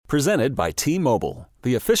Presented by T-Mobile,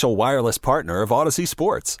 the official wireless partner of Odyssey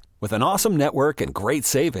Sports. With an awesome network and great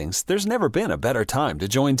savings, there's never been a better time to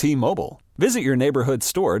join T-Mobile. Visit your neighborhood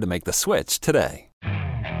store to make the switch today.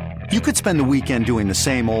 You could spend the weekend doing the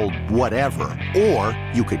same old whatever, or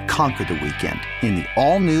you could conquer the weekend in the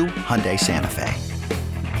all-new Hyundai Santa Fe.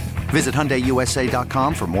 Visit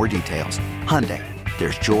HyundaiUSA.com for more details. Hyundai,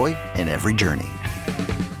 there's joy in every journey.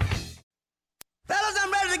 Fellas,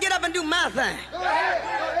 I'm ready to get up and do my thing.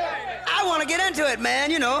 I want to get into it, man,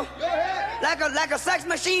 you know. Like a sex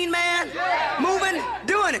machine, man. Moving,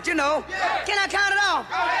 doing it, you know. Can I count it off?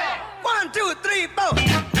 1, 2, 3, 4.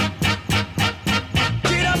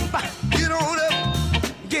 Get up, get on up.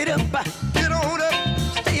 Get up, get on up.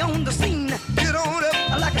 Stay on the scene. Get on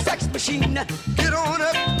up. Like a sex machine. Get on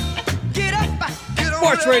up. Get up, get on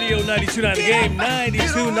Sports up. Radio 92.9 The Game,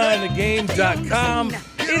 92.9thegame.com.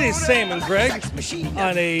 It is Sam and Greg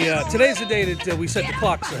on a, today's the day that we set the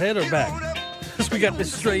clocks ahead or back. Because we got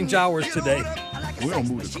this strange hours today. We don't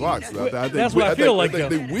move the clocks. That's what I feel like. I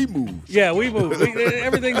think we move. Yeah, we move.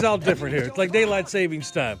 Everything's all different here. It's like daylight savings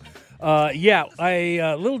time. A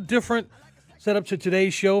little different setup to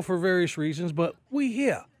today's show for various reasons, but we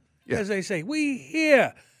here. Yeah. As they say, we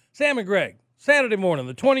here. Sam and Greg, Saturday morning,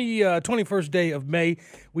 the 21st day of May.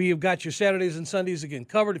 We have got your Saturdays and Sundays again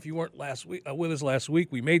covered. If you weren't with us last week,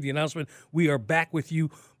 we made the announcement. We are back with you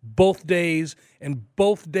both days, and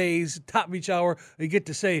both days, top of each hour, you get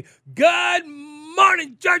to say, good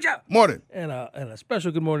morning, Georgia. Morning. And a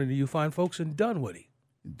special good morning to you fine folks in Dunwoody.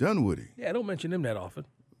 Dunwoody. Yeah, I don't mention them that often.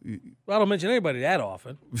 Well, I don't mention anybody that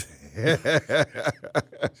often.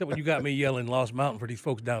 Except when you got me yelling Lost Mountain for these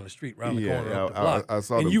folks down the street, around the corner up the block. I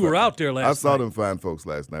saw and them you were out there last night. I saw them fine folks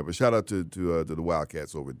last night. But shout out to the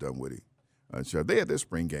Wildcats over at Dunwoody. They had their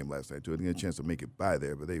spring game last night, too. I didn't get a chance to make it by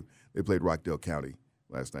there, but they played Rockdale County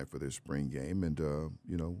last night for their spring game. And,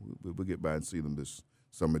 we'll get by and see them this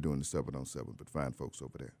summer doing the 7-on-7. But fine folks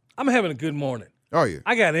over there. I'm having a good morning. Are you?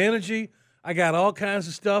 I got energy. I got all kinds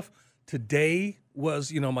of stuff. Today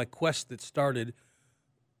was, my quest that started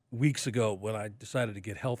weeks ago when I decided to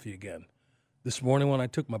get healthy again. This morning when I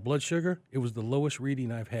took my blood sugar, it was the lowest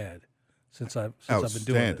reading I've had since I've been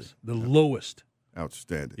doing this. The lowest.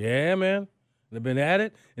 Outstanding. Yeah, man. And I've been at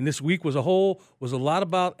it. And this week was a lot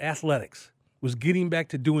about athletics. Was getting back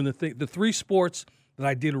to doing the three sports that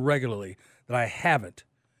I did regularly that I haven't.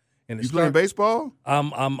 And you playing baseball?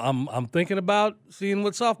 I'm thinking about seeing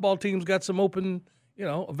what softball teams got some open,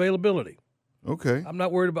 availability. Okay. I'm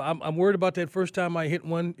not worried about. I'm worried about that first time I hit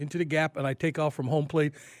one into the gap and I take off from home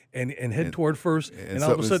plate and head toward first, and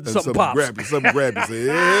all of a sudden something pops. Something grab you. Say,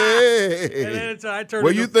 hey. And then I turn.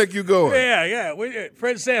 Where you think you going? Yeah.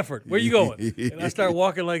 Fred Sanford, where you going? And I start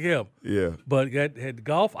walking like him. Yeah. But had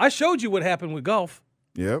golf. I showed you what happened with golf.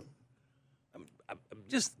 Yep. I'm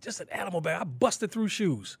just an animal bag. I busted through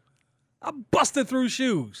shoes. Shout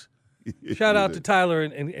out to Tyler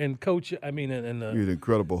and Coach. You're an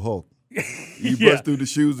Incredible Hulk. You Yeah. bust through the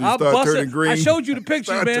shoes and start turning green. I showed you the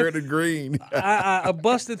pictures, man. Turning green. I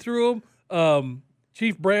busted through them.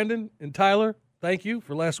 Chief Brandon and Tyler, thank you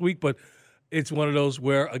for last week. But it's one of those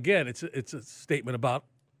where, again, it's a statement about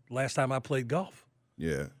last time I played golf.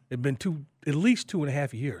 Yeah. It's been at least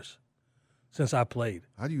 2.5 years since I played.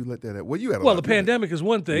 How do you let that happen? Well, you had the pandemic is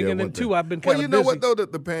one thing, and then two, I've been kind of busy. Well, you know what, though?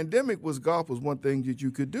 The pandemic golf was one thing that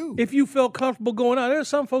you could do. If you felt comfortable going out, there's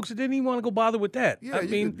some folks that didn't even want to go bother with that. Yeah,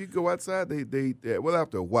 you could go outside.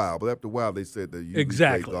 After a while, they said that you could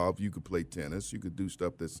play golf, you could play tennis, you could do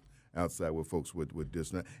stuff that's outside where folks would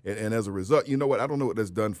distance. And as a result, you know what? I don't know what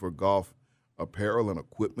that's done for golf apparel and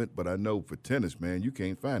equipment, but I know for tennis, man, you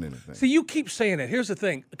can't find anything. See, you keep saying that. Here's the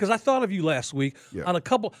thing, because I thought of you last week on a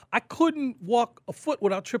couple. I couldn't walk a foot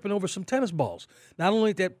without tripping over some tennis balls. Not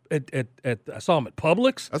only at I saw them at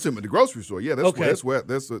Publix. I saw them at the grocery store. Yeah, that's where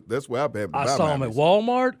I've been. I saw them at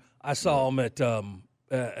Walmart. I saw them at the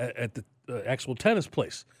actual tennis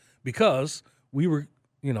place because we were.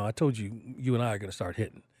 I told you and I are going to start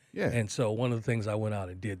hitting. Yeah. And so one of the things I went out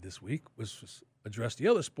and did this week was address the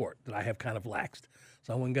other sport that I have kind of laxed.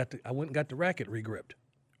 So I went and got the racket regripped.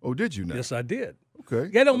 Oh, did you now? Yes, I did. Okay.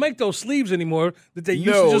 They don't make those sleeves anymore that they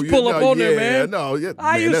used to just pull up on there, man.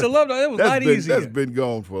 I used to love that. It was a lot easier. That's been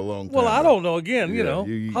gone for a long time. Well, I don't know. Again,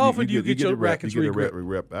 how often do you get your rackets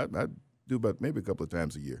re-gripped? I do about maybe a couple of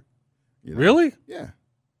times a year. Really? Yeah.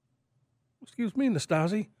 Excuse me,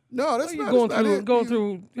 Nastasi. No, that's not. Going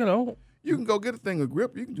through. You can go get a thing of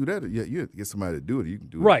grip. You can do that. Yeah, you get somebody to do it. You can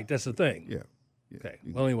do it. Right, that's the thing. Yeah. Okay.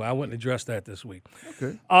 Well, anyway, I went and addressed that this week.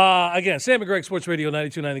 Okay. Again, Sam and Greg, Sports Radio,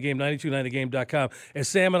 92.9 The Game, 92.9thegame.com. And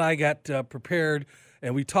Sam and I got prepared,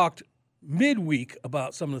 and we talked midweek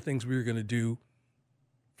about some of the things we were going to do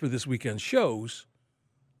for this weekend's shows,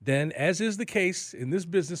 then, as is the case in this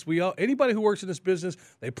business, anybody who works in this business,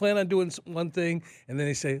 they plan on doing one thing, and then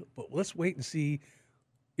they say, "But let's wait and see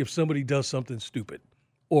if somebody does something stupid,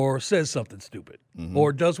 or says something stupid,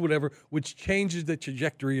 or does whatever, which changes the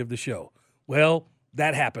trajectory of the show." Well,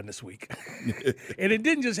 that happened this week, and it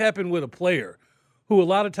didn't just happen with a player, who a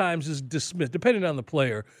lot of times is dismissed. Depending on the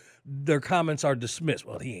player, their comments are dismissed.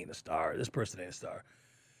 Well, he ain't a star. This person ain't a star.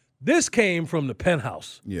 This came from the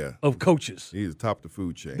penthouse of coaches. He's top of the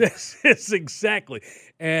food chain. This is exactly.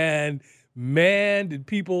 And, man, did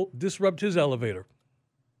people disrupt his elevator.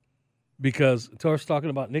 Because Tar's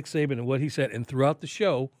talking about Nick Saban and what he said. And throughout the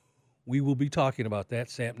show, we will be talking about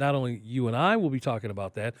that, Sam. Not only you and I will be talking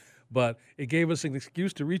about that, but it gave us an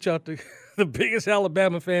excuse to reach out to the biggest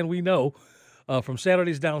Alabama fan we know. From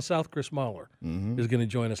Saturdays Down South, Chris Mahler is going to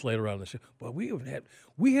join us later on in the show. But we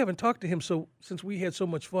haven't talked to him since we had so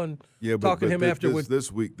much fun talking to him after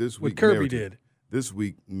this week Kirby did. This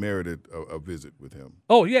week merited a visit with him.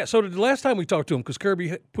 Oh yeah, so did the last time we talked to him because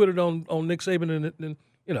Kirby put it on Nick Saban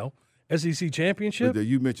and SEC championship. But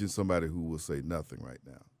you mentioned somebody who will say nothing right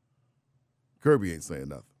now. Kirby ain't saying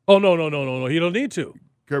nothing. Oh no, he don't need to.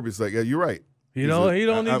 Kirby's like, yeah, you're right. He don't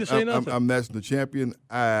need to say nothing. I'm national champion.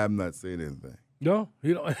 I'm not saying anything. No,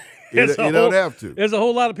 you don't. You don't have to. There's a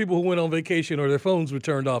whole lot of people who went on vacation or their phones were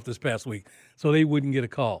turned off this past week, so they wouldn't get a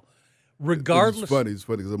call. Regardless, it's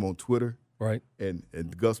funny because I'm on Twitter, right? And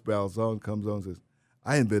Gus Malzahn comes on and says,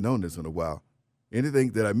 "I ain't been on this in a while. Anything?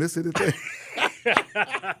 Did I miss anything?"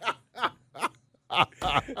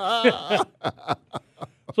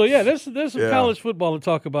 So, yeah, there's some college football to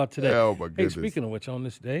talk about today. Oh, my goodness. Hey, speaking of which, on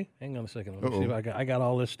this day, hang on a second. Let me see if I got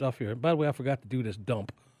all this stuff here. By the way, I forgot to do this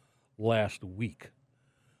dump last week.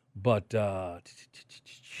 But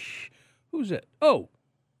who's it? Oh,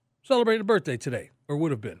 celebrated a birthday today, or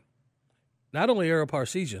would have been. Not only Ara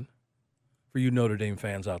Parseghian, for you Notre Dame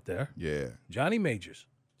fans out there. Yeah. Johnny Majors.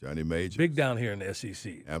 Big down here in the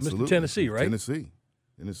SEC. Absolutely. Mr. Tennessee, right? Tennessee.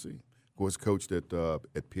 Of course, coached at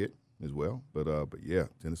Pitt as well. But yeah,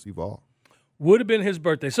 Tennessee Vol. Would have been his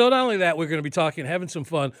birthday. So not only that, we're going to be talking, having some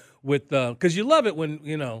fun with because you love it when,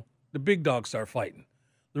 the big dogs start fighting.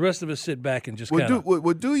 The rest of us sit back and just kind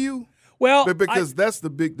of. Do you? Well, because that's the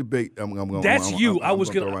big debate. I was going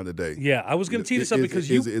to throw around today. Yeah, I was going to tee this up because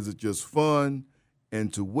is it just fun,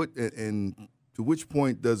 and to which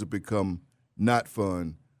point does it become not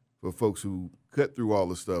fun for folks who cut through all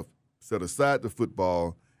the stuff, set aside the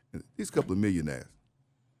football, and these couple of millionaires.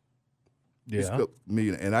 Yeah,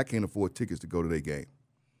 and I can't afford tickets to go to their game.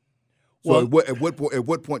 So well, at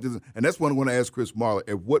what point does it, and that's what I'm going to ask Chris Mahler.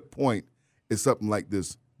 At what point is something like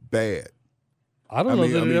this bad? I don't know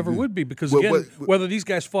that it ever would be because, whether these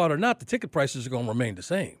guys fought or not, the ticket prices are going to remain the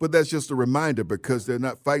same. But that's just a reminder because they're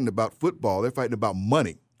not fighting about football. They're fighting about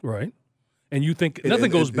money. Right. And you think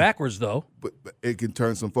nothing goes backwards, though. But it can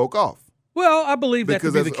turn some folk off. Well, I believe that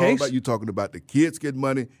to be the case. Because that's all about you talking about the kids getting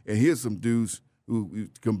money, and here's some dudes who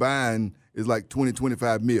combined is like 20,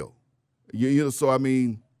 25 mil. So, I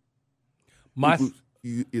mean,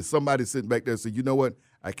 if somebody sitting back there and say, you know what,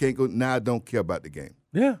 I can't go, now I don't care about the game.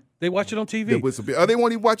 Yeah, they watch it on TV. They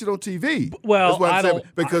won't even watch it on TV. Well, that's what I'm saying,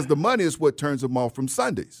 because the money is what turns them off from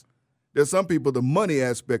Sundays. There's some people, the money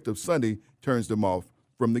aspect of Sunday turns them off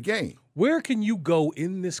from the game. Where can you go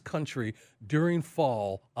in this country during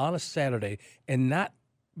fall on a Saturday and not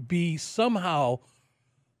be somehow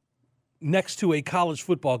next to a college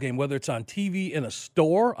football game, whether it's on TV in a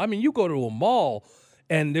store? I mean, you go to a mall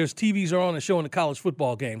and there's TVs are on and showing the college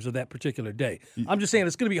football games of that particular day. I'm just saying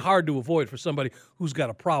it's going to be hard to avoid for somebody who's got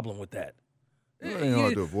a problem with that. It ain't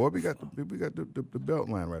hard to avoid. We got the belt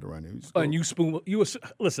line right around here. And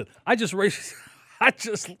listen. I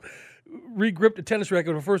just re-gripped a tennis racket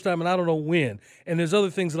for the first time, and I don't know when. And there's other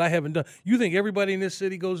things that I haven't done. You think everybody in this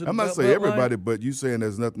city goes to the belt line? I'm not saying everybody, but you saying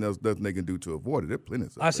there's nothing they can do to avoid it. There's plenty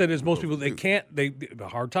of stuff. I said there's most people they can't. They have a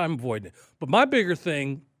hard time avoiding it. But my bigger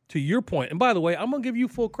thing, to your point, and by the way, I'm gonna give you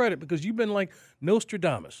full credit because you've been like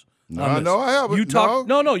Nostradamus. No, I haven't.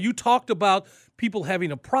 You talked about people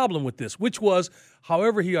having a problem with this, which was,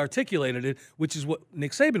 however he articulated it, which is what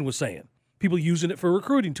Nick Saban was saying. People using it for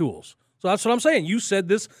recruiting tools. So that's what I'm saying. You said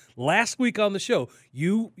this last week on the show.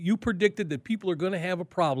 You predicted that people are going to have a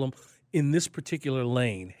problem in this particular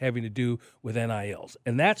lane having to do with NILs.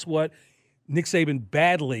 And that's what Nick Saban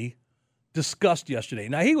badly discussed yesterday.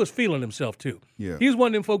 Now, he was feeling himself, too. Yeah. He was one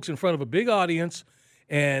of them folks in front of a big audience,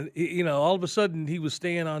 and, all of a sudden he was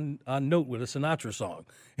staying on note with a Sinatra song.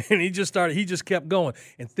 And he just kept going,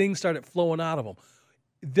 and things started flowing out of him.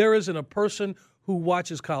 There isn't a person who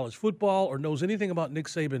watches college football or knows anything about Nick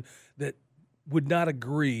Saban that would not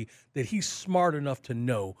agree that he's smart enough to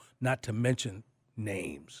know not to mention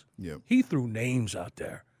names. Yeah. He threw names out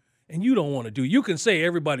there, and you don't want to do. You can say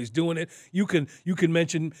everybody's doing it. You can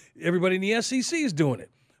mention everybody in the SEC is doing it,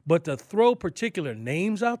 but to throw particular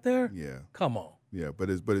names out there, Yeah. come on. Yeah, but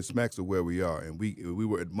it smacks of where we are, and we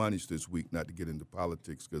were admonished this week not to get into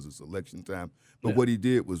politics because it's election time. But what he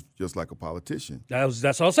did was just like a politician. That's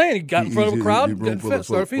what I'm saying. He got in front of a crowd and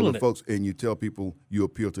started feeling it. Folks, and you tell people you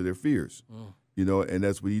appeal to their fears, and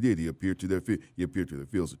that's what he did. He appealed to their fear. He appealed to the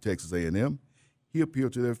fears of Texas A&M. He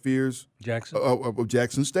appealed to their fears of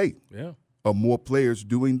Jackson State. Yeah, of more players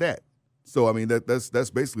doing that. So I mean that's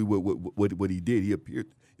basically what he did. He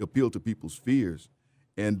appealed to people's fears.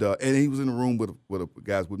 And he was in the room with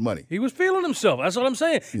guys with money. He was feeling himself. That's what I'm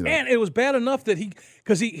saying. And it was bad enough that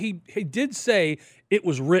because he did say it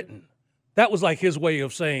was written. That was like his way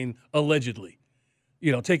of saying allegedly,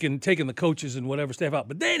 taking the coaches and whatever staff out.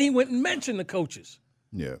 But then he went and mentioned the coaches.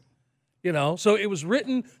 Yeah. So it was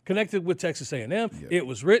written connected with Texas A&M. Yeah. It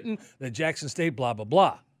was written that Jackson State, blah blah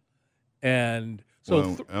blah. And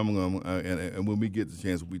so and when we get the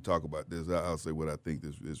chance, when we talk about this, I'll say what I think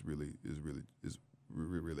is really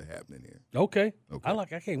happening here. Okay. I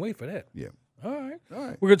can't wait for that. Yeah. All right.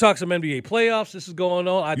 We're going to talk some NBA playoffs. This is going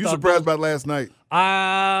on. You surprised about last night?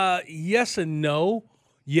 Yes and no.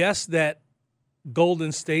 Yes, that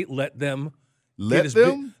Golden State let them.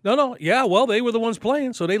 No. Yeah, well, they were the ones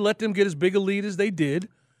playing, so they let them get as big a lead as they did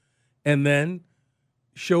and then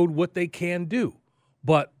showed what they can do.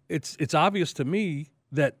 But it's obvious to me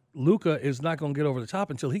that Luka is not going to get over the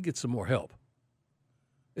top until he gets some more help.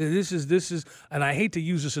 This is, and I hate to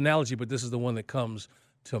use this analogy, but this is the one that comes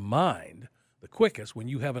to mind the quickest. When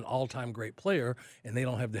you have an all-time great player and they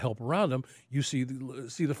don't have the help around them, you see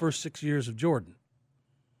the first 6 years of Jordan.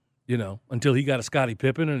 Until he got a Scottie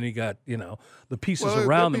Pippen and he got the pieces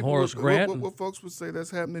around him, Horace Grant. What folks would say that's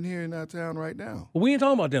happening here in our town right now. Well, we ain't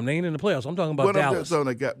talking about them. They ain't in the playoffs. I'm talking about Dallas.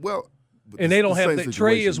 And they don't have that.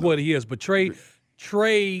 Trey is what he is, but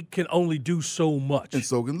Trey can only do so much, and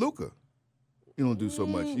so can Luka. He don't do so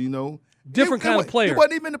much, Different kind of player. He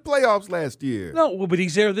wasn't even in the playoffs last year. No, but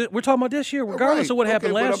he's there. We're talking about this year, regardless of what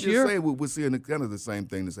happened last year. I'm just saying we're seeing kind of the same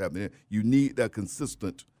thing that's happening here. You need that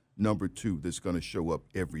consistent number two that's going to show up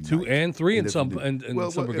every night. 2 and 3 in some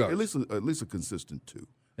regards. At least a consistent 2.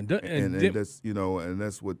 And that's and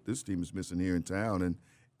that's what this team is missing here in town,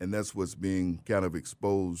 and that's what's being kind of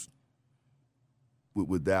exposed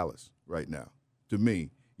with Dallas right now. To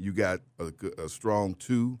me, you got a strong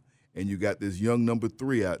 2. And you got this young number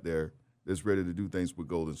 3 out there that's ready to do things with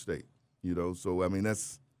Golden State. So I mean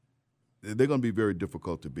they're going to be very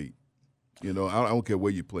difficult to beat. I don't care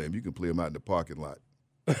where you play them. You can play them out in the parking lot.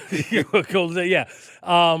 Golden State, yeah.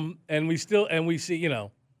 And we see,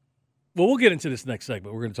 well, we'll get into this next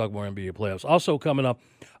segment. We're going to talk more NBA playoffs. Also coming up,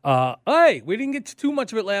 we didn't get to too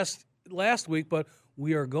much of it last week, but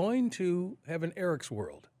we are going to have an Eric's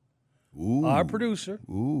World. Ooh. Our producer,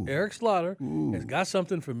 Eric Slaughter, has got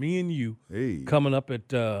something for me and you coming up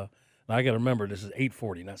at, I got to remember, this is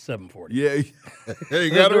 8:40, not 7:40. Yeah,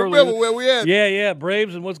 you got to remember where we at. Yeah,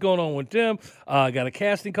 Braves and what's going on with them. Got a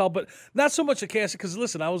casting call, but not so much a casting because,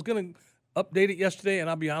 listen, I was going to update it yesterday, and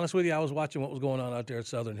I'll be honest with you, I was watching what was going on out there at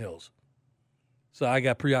Southern Hills. So I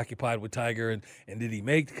got preoccupied with Tiger, and did he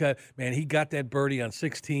make the cut? Man, he got that birdie on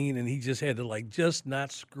 16, and he just had to, just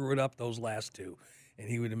not screw it up those last 2. And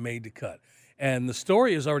he would have made the cut. And the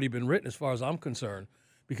story has already been written as far as I'm concerned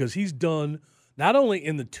because he's done not only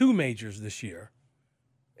in the 2 majors this year,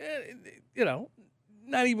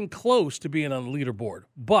 not even close to being on the leaderboard,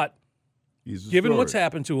 but given what's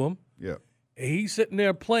happened to him, he's sitting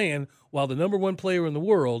there playing while the number 1 player in the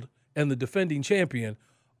world and the defending champion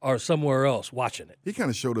are somewhere else watching it. He kind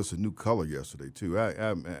of showed us a new color yesterday, too.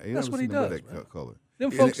 That's what he does, that color. Them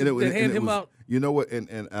folks that hand him out. You know what?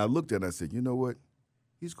 And I looked at it and I said, you know what?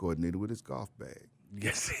 He's coordinated with his golf bag.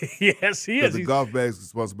 Yes, he is. The golf bag is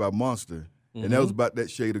sponsored by Monster, and that was about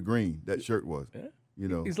that shade of green. That shirt was.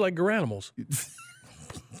 Yeah. He's like Garanimals.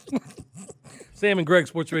 Sam and Greg,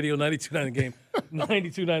 Sports Radio 92.9 The Game,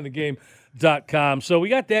 92.9thegame.com. So we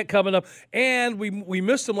got that coming up, and we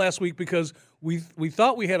missed them last week because we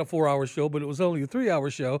thought we had a 4-hour show, but it was only a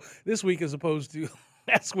 3-hour show this week as opposed to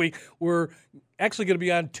last week. We're actually going to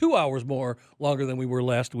be on 2 hours longer than we were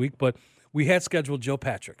last week, but we had scheduled Joe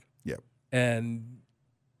Patrick. Yep. And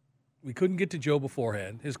we couldn't get to Joe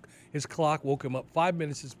beforehand. His clock woke him up 5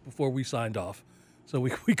 minutes before we signed off. So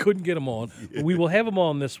we couldn't get him on. But we will have him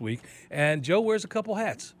on this week. And Joe wears a couple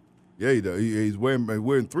hats. Yeah, he does. He's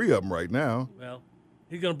wearing 3 of them right now. Well,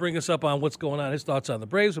 he's going to bring us up on what's going on, his thoughts on the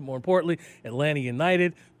Braves, but more importantly, Atlanta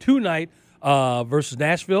United tonight versus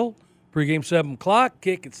Nashville. Pre-game 7 o'clock,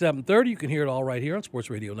 kick at 7:30. You can hear it all right here on Sports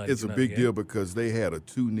Radio 92.9. It's a big deal because they had a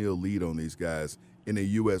 2-0 lead on these guys in a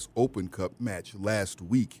U.S. Open Cup match last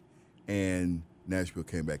week, and Nashville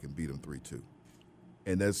came back and beat them 3-2.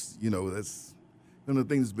 And that's one of the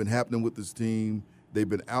things that's been happening with this team. They've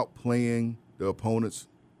been outplaying the opponents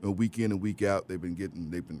week in and week out. They've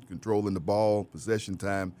been controlling the ball, possession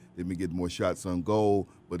time. They've been getting more shots on goal,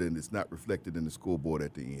 but then it's not reflected in the scoreboard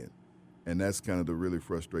at the end. And that's kind of the really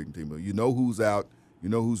frustrating thing. You know who's out. You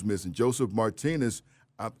know who's missing. Joseph Martinez,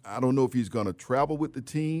 I don't know if he's going to travel with the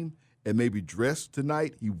team and maybe dress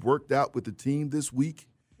tonight. He worked out with the team this week,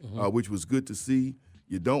 which was good to see.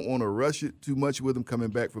 You don't want to rush it too much with him coming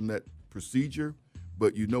back from that procedure,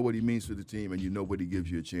 but you know what he means to the team, and you know what he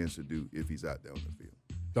gives you a chance to do if he's out there on the field.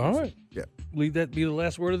 All right. Yeah. Leave that be the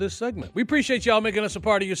last word of this segment. We appreciate y'all making us a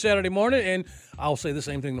part of your Saturday morning, and I'll say the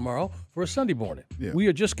same thing tomorrow for a Sunday morning. Yeah. We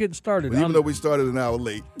are just getting started. Even though we started an hour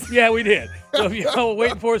late. Yeah, we did. So if y'all were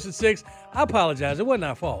waiting for us at 6, I apologize. It wasn't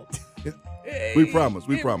our fault. We promise.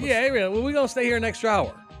 We promise. Yeah, well, we're going to stay here an extra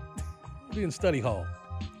hour. We'll be in study hall.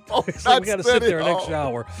 Oh, So we got to sit there an extra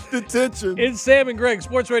hour. Detention. It's Sam and Greg,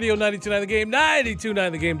 Sports Radio 92.9 The Game,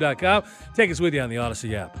 929thegame.com. Take us with you on the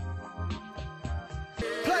Odyssey app.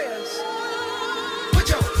 Players, put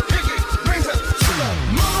your pinky rings up to the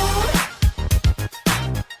moon.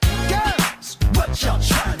 Girls, what y'all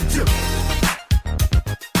trying to do?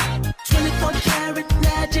 24 karat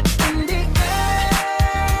magic in the air.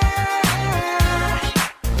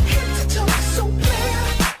 Head to toe, so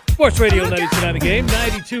clear. Sports Radio 92.9 The Game,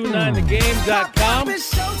 929thegame.com.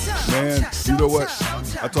 Man, you know what?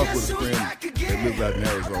 I talked with a friend that lives out in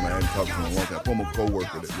Arizona. I hadn't talked to him in a long time. Former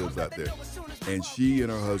co-worker that lives out there. And she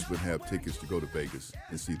and her husband have tickets to go to Vegas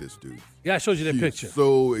and see this dude. Yeah, I showed you that She picture. is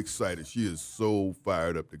so excited. She is so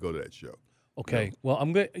fired up to go to that show. Okay, well,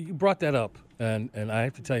 you brought that up, and I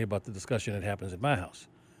have to tell you about the discussion that happens at my house.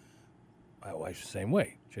 My wife's the same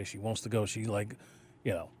way. She wants to go. She's like,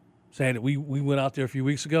 saying that we went out there a few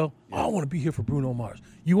weeks ago. I want to be here for Bruno Mars.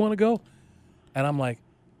 You want to go? And I'm like,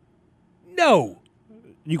 no.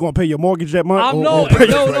 You gonna pay your mortgage that month? No.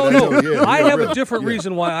 Yeah, I have a really. different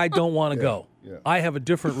reason why I don't want to go. Yeah. I have a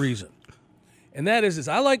different reason, and that is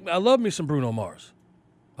I love me some Bruno Mars.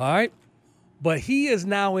 All right, but he is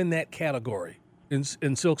now in that category in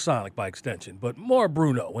Silk Sonic by extension, but more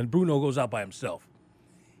Bruno when Bruno goes out by himself.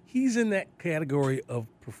 He's in that category of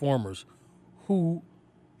performers who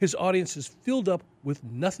his audience is filled up with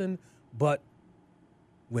nothing but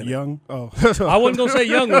women. Young? Oh. I wasn't going to say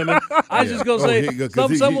young women. I was just going to say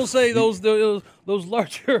some will say those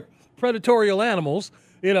larger predatorial animals.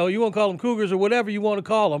 You won't call them cougars or whatever you want to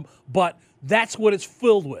call them, but that's what it's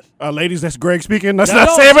filled with. Ladies, that's Greg speaking. That's Now,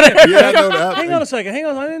 not no, Sam. Yeah, I know that. Hang on a second.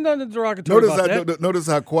 I ain't nothing derogatory about that. Notice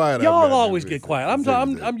how quiet Y'all I'm always get quiet.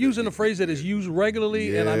 I'm using a phrase that is used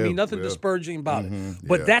regularly, and I mean nothing disparaging about it.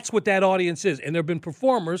 But that's what that audience is. And there have been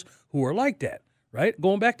performers who are like that, right?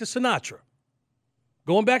 Going back to Sinatra,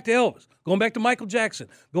 going back to Elvis, going back to Michael Jackson,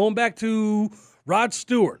 going back to Rod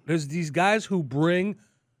Stewart. There's these guys who bring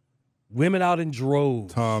women out in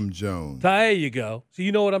droves. Tom Jones. There you go. So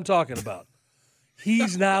you know what I'm talking about.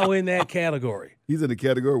 He's now in that category. He's in the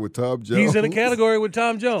category with Tom Jones. He's in a category with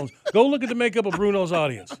Tom Jones. Go look at the makeup of Bruno's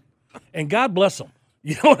audience, and God bless him.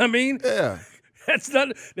 You know what I mean? Yeah. There's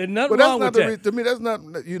nothing But wrong with that. to me, that's not.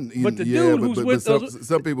 But the dude who's with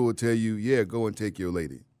some people would tell you, yeah, go and take your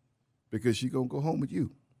lady, because she's gonna go home with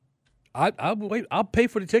you. I'll wait. I'll pay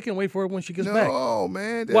for the ticket and wait for her when she gets back. No,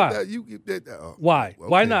 man. Why? Why?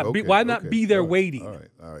 Why not? Okay, Why not be there waiting? All right.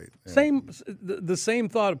 Yeah. The same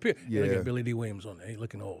thought appears. Yeah. Look at Billy D. Williams on there. He's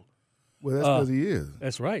looking old. Well, that's because he is.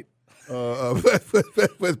 That's right.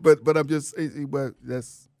 But I'm just saying,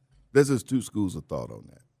 there's just two schools of thought on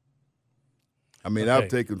that. I mean, Okay. I've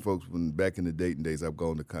taken folks when back in the dating days. I've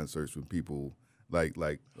gone to concerts when people like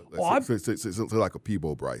like a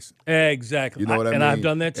Peebo Bryson. Exactly. You know what I mean? And I've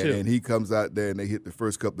done that too. And he comes out there and they hit the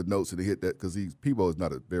first couple of notes and they hit that because Peebo is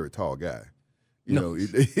not a very tall guy. You know,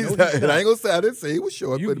 he's not, and I ain't gonna say I didn't say he was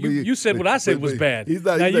short. You said what I said was bad. He's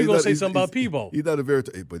not, now he's you're not, gonna he's say not, something about Peebo. He's not a very,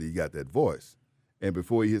 but he got that voice. And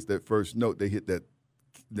before he hits that first note, they hit that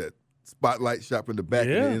spotlight shot from the back,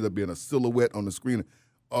 and it ended up being a silhouette on the screen.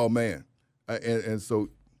 Oh man, and so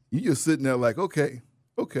you just sitting there like, okay.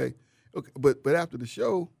 But after the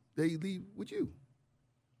show, they leave with you.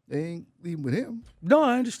 They ain't leaving with him. No,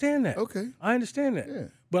 I understand that. Okay. I understand that. Yeah.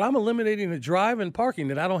 But I'm eliminating the drive and parking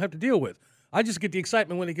that I don't have to deal with. I just get the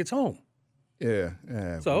excitement when he gets home. Yeah.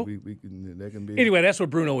 So? we can. That can be. Anyway, that's what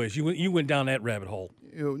Bruno is. You went down that rabbit hole.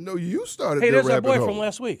 No, you started. Hey, the there's our rabbit boy hole. from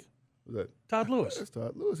last week. Who's that? Todd Lewis. That's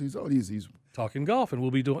Todd Lewis. He's on. He's Talking golf, and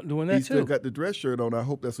we'll be doing that he's too. still got the dress shirt on. I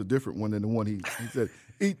hope that's a different one than the one he said.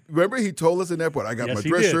 Remember he told us in that part, I got Yes, my he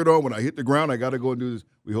dress did. shirt on. When I hit the ground, I got to go and do this.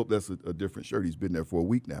 We hope that's a different shirt. He's been there for a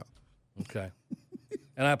week now. Okay.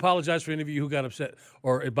 And I apologize for any of you who got upset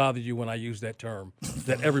or it bothered you when I used that term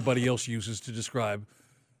that everybody else uses to describe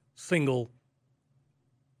single,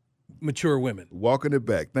 mature women. Walking it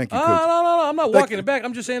back. Thank you, Oh, Coach. no, I'm not Thank walking you. it back.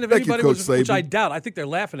 I'm just saying if Thank you, anybody Coach was, which I Saban. doubt, I think they're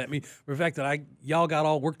laughing at me for the fact that y'all got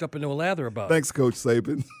all worked up into a lather about it. Thanks, Coach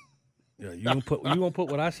Saban. Yeah, you gonna put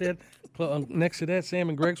what I said next to that? Sam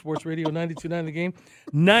and Greg, Sports Radio 92.9 The Game,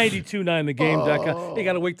 92.9thegame.com. You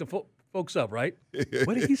got to wake the folks up, right?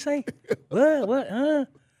 What did he say? What? Huh?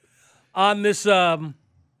 On this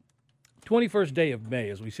 21st day of May,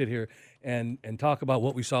 as we sit here and talk about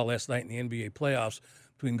what we saw last night in the NBA playoffs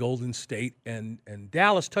between Golden State and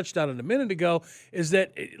Dallas, touched on it a minute ago, is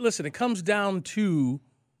that, listen, it comes down to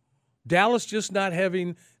Dallas just not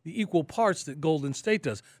having the equal parts that Golden State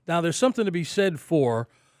does. Now, there's something to be said for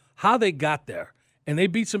how they got there, and they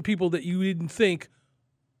beat some people that you didn't think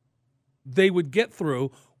they would get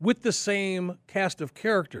through with the same cast of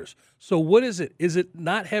characters. So what is it? Is it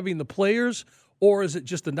not having the players, or is it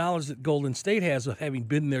just the knowledge that Golden State has of having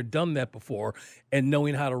been there, done that before, and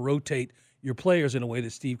knowing how to rotate your players in a way that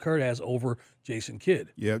Steve Kerr has over Jason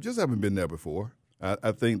Kidd? Yeah, just haven't been there before.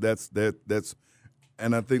 I think that's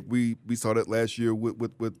and I think we saw that last year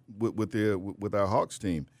with our Hawks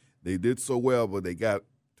team. They did so well, but they got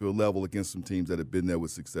to a level against some teams that had been there with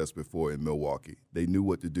success before in Milwaukee. They knew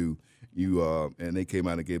what to do. And they came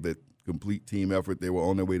out and gave that complete team effort. They were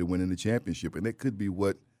on their way to winning the championship, and that could be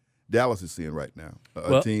what Dallas is seeing right now.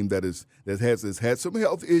 A team that has had some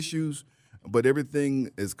health issues, but everything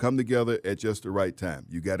has come together at just the right time.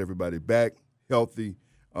 You got everybody back, healthy,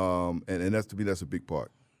 and that's, to me, that's a big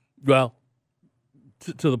part. Well,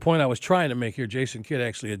 to the point I was trying to make here, Jason Kidd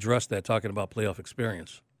actually addressed that, talking about playoff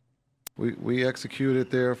experience. We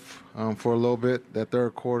executed there for a little bit. That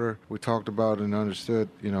third quarter, we talked about and understood,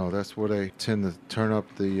 that's where they tend to turn up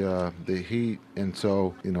the heat. And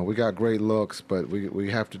so, we got great looks, but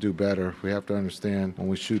we have to do better. We have to understand when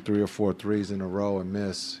we shoot 3 or 4 threes in a row and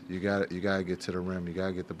miss, you got to get to the rim. You got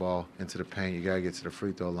to get the ball into the paint. You got to get to the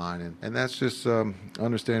free throw line. And that's just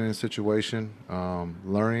understanding the situation,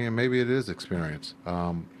 learning, and maybe it is experience.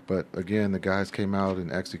 But again, the guys came out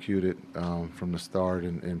and executed from the start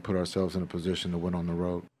and put ourselves in a position to win on the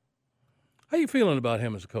road. How you feeling about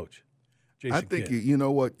him as a coach, Jason I think Kidd? you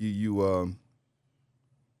know what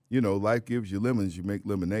life gives you lemons, you make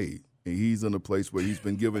lemonade, and he's in a place where he's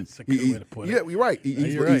been given. That's a good way to put it. Yeah, you're right.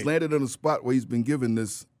 He's right. landed in a spot where he's been given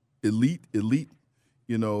this elite,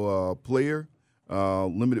 player,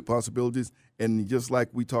 limited possibilities, and just like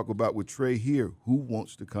we talk about with Trey here, who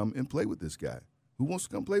wants to come and play with this guy? Who wants to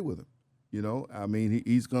come play with him? I mean,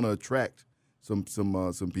 he's going to attract some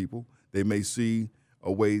people. They may see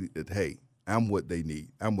a way that, hey, I'm what they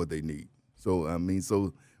need.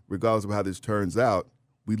 So regardless of how this turns out,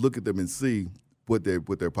 we look at them and see what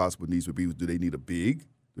their possible needs would be. Do they need a big?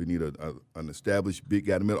 Do they need an established big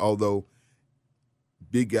guy in the middle? Although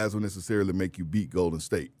big guys don't necessarily make you beat Golden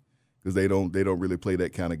State because they don't really play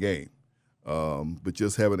that kind of game. But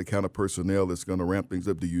just having the kind of personnel that's going to ramp things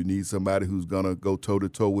up. Do you need somebody who's going to go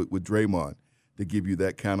toe-to-toe with Draymond to give you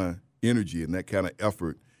that kind of energy and that kind of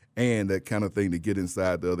effort and that kind of thing to get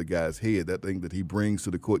inside the other guy's head, that thing that he brings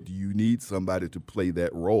to the court? Do you need somebody to play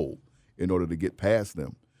that role in order to get past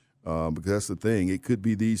them? Because that's the thing. It could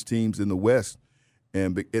be these teams in the West,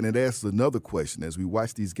 and it asks another question. As we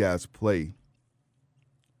watch these guys play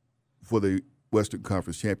for the Western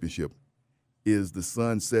Conference Championship, is the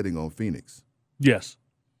sun setting on Phoenix? Yes.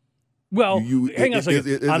 Well, hang on a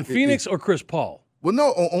second. On Phoenix or Chris Paul? Well, no,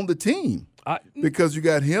 on the team. Because you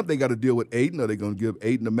got him, they got to deal with Aiden. Are they going to give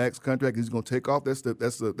Aiden a max contract? He's going to take off.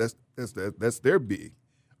 That's their big,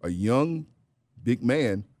 a young, big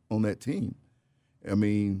man on that team. I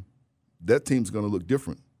mean, that team's going to look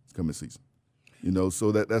different this coming season.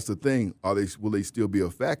 So that's the thing. Will they still be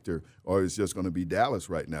a factor, or is it just going to be Dallas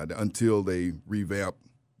right now until they revamp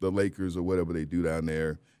the Lakers or whatever they do down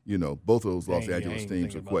there? Both of those Los Angeles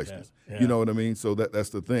teams are questions. Yeah. You know what I mean? So that's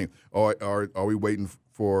the thing. Are we waiting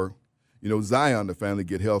for Zion to finally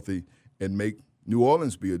get healthy and make New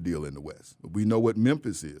Orleans be a deal in the West? We know what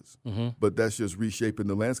Memphis is, but that's just reshaping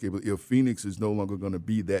the landscape. If Phoenix is no longer going to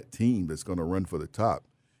be that team that's going to run for the top,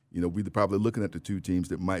 we're probably looking at the two teams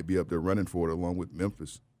that might be up there running for it, along with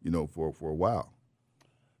Memphis, for a while.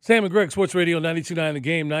 Sam and Greg, Sports Radio 92.9 The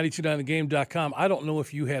Game, 92.9thegame.com. I don't know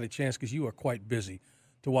if you had a chance, because you are quite busy,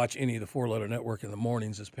 to watch any of the Four Letter Network in the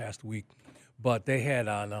mornings this past week, but they had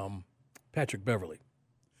on Patrick Beverley.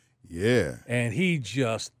 Yeah. And he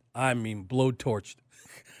just, blowtorched.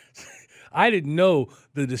 I didn't know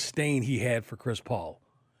the disdain he had for Chris Paul.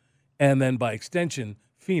 And then by extension,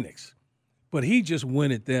 Phoenix. But he just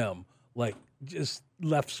went at them like just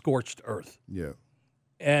left scorched earth. Yeah.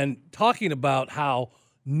 And talking about how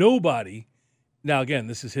nobody, now again,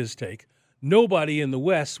 this is his take, nobody in the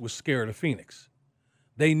West was scared of Phoenix.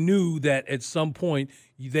 They knew that at some point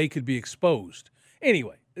they could be exposed.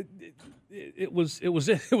 Anyway, it was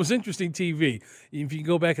interesting TV. If you can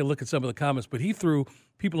go back and look at some of the comments, but he threw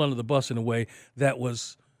people under the bus in a way that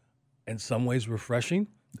was, in some ways, refreshing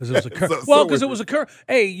because it was a because it was a curve.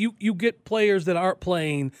 Hey, you get players that aren't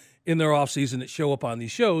playing in their offseason that show up on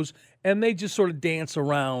these shows, and they just sort of dance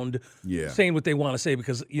around saying what they want to say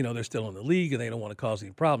because they're still in the league and they don't want to cause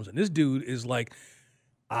any problems. And this dude is like,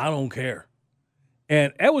 I don't care.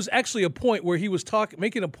 And that was actually a point where he was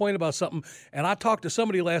making a point about something, and I talked to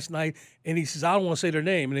somebody last night, and he says, I don't want to say their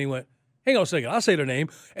name. And he went, hang on a second, I'll say their name.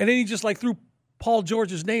 And then he just threw Paul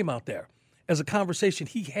George's name out there as a conversation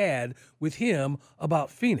he had with him about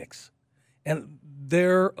Phoenix and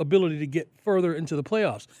their ability to get further into the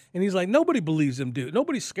playoffs. And he's like, nobody believes them, dude.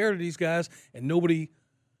 Nobody's scared of these guys, and nobody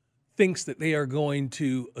thinks that they are going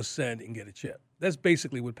to ascend and get a chip. That's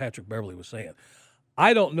basically what Patrick Beverley was saying.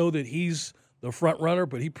 I don't know that he's the front runner,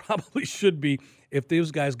 but he probably should be if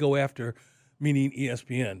those guys go after, meaning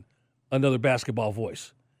ESPN, another basketball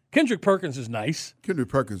voice. Kendrick Perkins is nice. Kendrick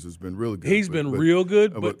Perkins has been really good. He's been real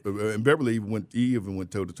good. And Beverly even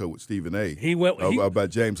went toe-to-toe with Stephen A. He went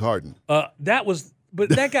about James Harden. But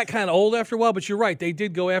that got kind of old after a while, but you're right. They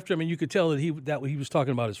did go after him, and you could tell that he was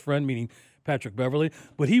talking about his friend, meaning Patrick Beverley.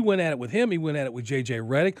 But he went at it with him. He went at it with J.J.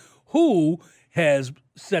 Redick, who has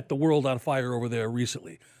set the world on fire over there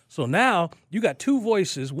recently. So now you got two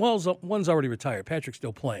voices. One's already retired. Patrick's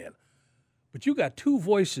still playing. But you got two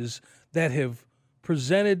voices that have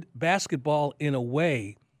presented basketball in a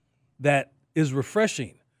way that is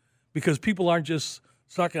refreshing because people aren't just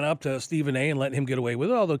sucking up to Stephen A. and letting him get away with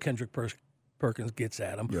it, although Kendrick Perkins gets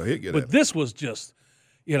at him. Yeah, he'll get but at him. This was just,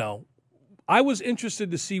 I was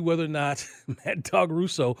interested to see whether or not Mad Dog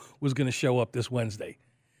Russo was going to show up this Wednesday.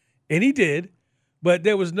 And he did. But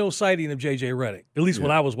there was no sighting of J.J. Redick, at least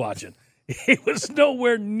when I was watching. He was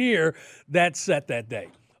nowhere near that set that day.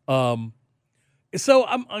 So,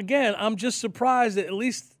 I'm just surprised that at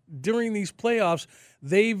least during these playoffs,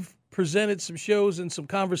 they've presented some shows and some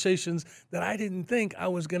conversations that I didn't think I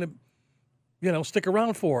was going to, stick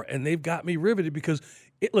around for. And they've got me riveted because,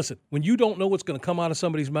 listen, when you don't know what's going to come out of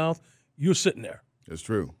somebody's mouth, you're sitting there. That's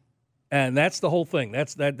true. And that's the whole thing.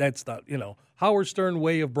 That's the, Howard Stern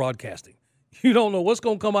way of broadcasting. You don't know what's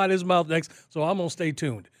going to come out of his mouth next, so I'm going to stay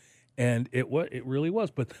tuned. And it really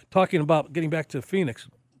was. But talking about getting back to Phoenix.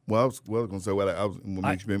 Well, I was going to say, I was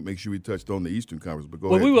going to make sure we touched on the Eastern Conference, but go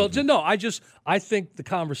ahead. We will. No, I think the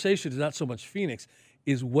conversation is not so much Phoenix,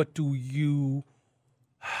 is what do you –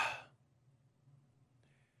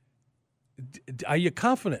 are you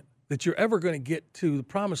confident that you're ever going to get to the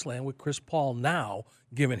promised land with Chris Paul now,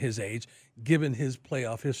 given his age, given his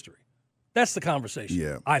playoff history? That's the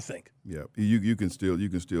conversation, I think. Yeah, you can still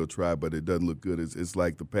try, but it doesn't look good. It's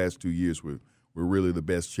like the past 2 years were really the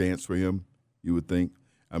best chance for him, you would think.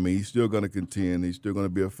 I mean, he's still going to contend. He's still going to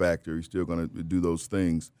be a factor. He's still going to do those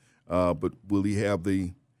things. But will he have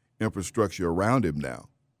the infrastructure around him now?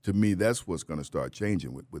 To me, that's what's going to start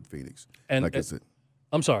changing with Phoenix. And like I said.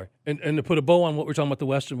 I'm sorry. And to put a bow on what we're talking about the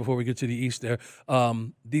Western before we get to the East there,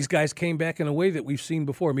 these guys came back in a way that we've seen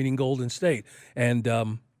before, meaning Golden State.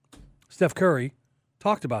 And Steph Curry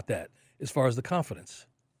talked about that as far as the confidence.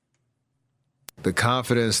 The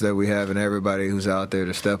confidence that we have in everybody who's out there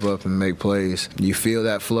to step up and make plays. You feel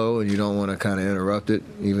that flow and you don't want to kind of interrupt it,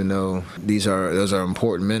 even though those are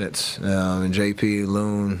important minutes. And JP,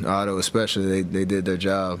 Loon, Otto especially, they did their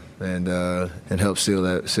job and helped seal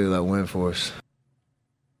that win for us.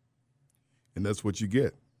 And that's what you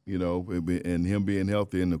get, and him being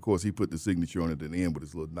healthy. And, of course, he put the signature on it at the end with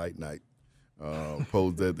his little night-night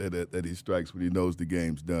pose that he strikes when he knows the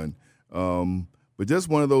game's done. But just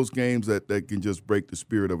one of those games that can just break the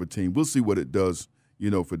spirit of a team. We'll see what it does,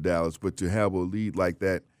 for Dallas. But to have a lead like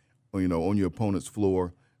that, on your opponent's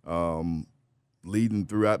floor, leading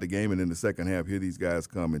throughout the game, and in the second half, here these guys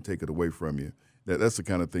come and take it away from you. That's the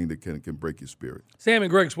kind of thing that can break your spirit. Sam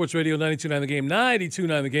and Greg, Sports Radio 92.9 The Game,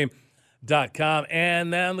 92.9thegame.com.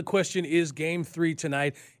 And then the question is Game 3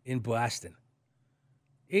 tonight in Boston.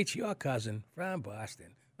 It's your cousin from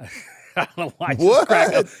Boston. I don't know why I just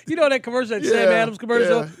crack up. You know that commercial, that Sam Adams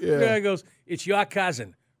commercial? Yeah. It goes, it's your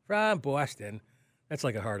cousin from Boston. That's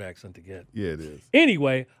like a hard accent to get. Yeah, it is.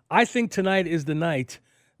 Anyway, I think tonight is the night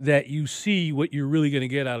that you see what you're really going to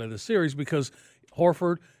get out of the series, because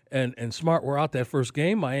Horford and Smart were out that first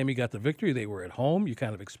game. Miami got the victory. They were at home. You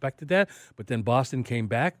kind of expected that. But then Boston came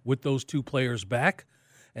back with those two players back.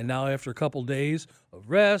 And now after a couple days of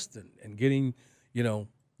rest and getting,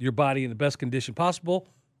 your body in the best condition possible,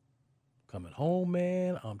 coming home,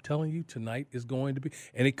 man, I'm telling you, tonight is going to be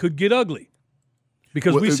 – and it could get ugly.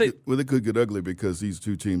 Because it could get ugly because these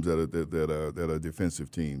two teams that are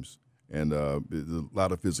defensive teams, and there's a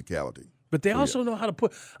lot of physicality. But they also know how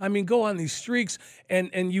to go on these streaks,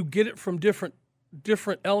 and you get it from different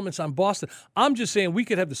elements on Boston. I'm just saying we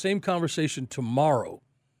could have the same conversation tomorrow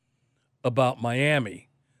about Miami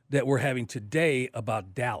that we're having today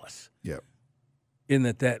about Dallas. Yep. In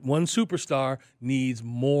that one superstar needs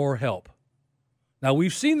more help. Now,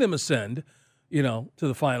 we've seen them ascend, to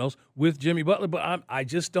the finals with Jimmy Butler, but I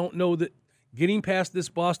just don't know that getting past this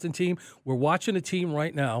Boston team. We're watching a team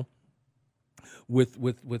right now with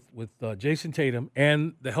Jason Tatum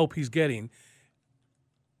and the help he's getting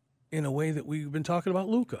in a way that we've been talking about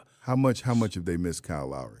Luka. How much have they missed Kyle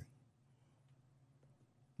Lowry?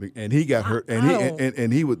 And he got hurt,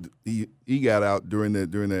 and he got out during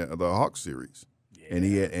the Hawks series,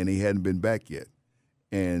 yeah. and he hadn't been back yet.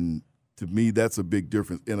 And to me, that's a big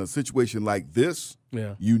difference in a situation like this.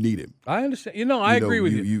 Yeah, you need him. I understand. I agree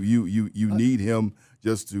with you. You need him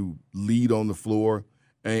just to lead on the floor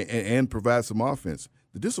and provide some offense.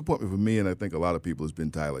 The disappointment for me, and I think a lot of people, has been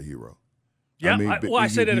Tyler Hero. Yeah, I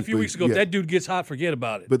said that a few weeks ago. If that dude gets hot, forget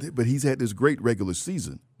about it. But he's had this great regular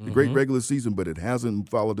season, but it hasn't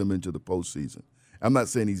followed him into the postseason. I'm not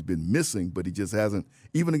saying he's been missing, but he just hasn't.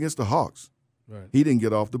 Even against the Hawks, right. He didn't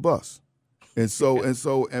get off the bus, and so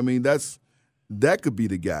that could be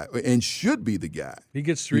the guy, and should be the guy. He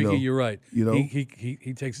gets streaky. You're right.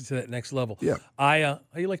 He takes it to that next level. Yeah. How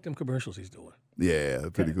you like them commercials he's doing? Yeah,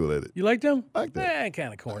 pretty cool at it. You like them? I like that.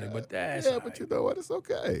 Kind of corny, but that's yeah. But you know what? It's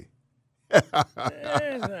okay.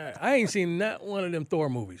 I ain't seen not one of them Thor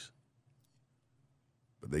movies.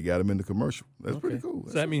 But they got him in the commercial. That's pretty cool.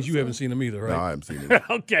 So that means you haven't seen them either, right? No, I haven't seen it.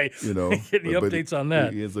 Okay. Getting the updates on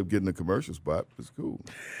that. He ends up getting a commercial spot. It's cool.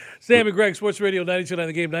 Sam and Greg, Sports Radio 92.9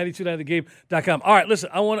 The Game, 92.9thegame.com. All right, listen,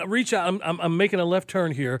 I want to reach out. I'm making a left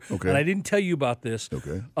turn here, and I didn't tell you about this.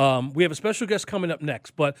 Okay. We have a special guest coming up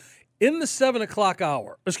next, but in the 7 o'clock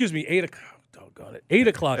hour, 8 o'clock. Doggone it. 8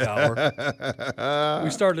 o'clock hour. We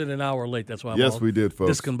started an hour late. That's why I'm we did,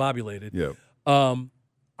 folks. Discombobulated. Yeah.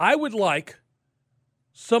 I would like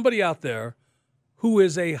somebody out there who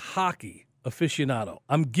is a hockey aficionado.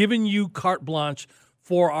 I'm giving you carte blanche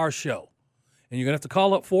for our show. And you're going to have to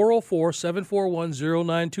call up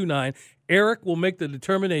 404-741-0929. Eric will make the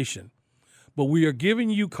determination. But we are giving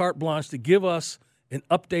you carte blanche to give us an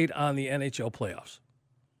update on the NHL playoffs.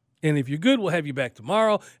 And if you're good, we'll have you back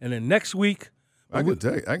tomorrow. And then next week, I can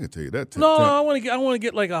tell you that. No, I want to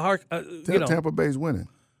get like a heart. Tampa Bay's winning.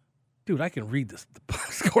 Dude, I can read the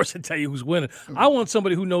box scores and tell you who's winning. I want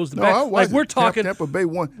somebody who knows the back. Like we're talking. Tampa Bay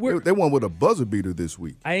won. They won with a buzzer beater this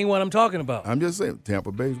week. I ain't what I'm talking about. I'm just saying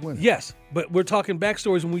Tampa Bay's winning. Yes, but we're talking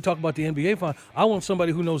backstories when we talk about the NBA final. I want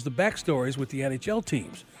somebody who knows the backstories with the NHL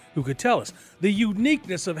teams who could tell us the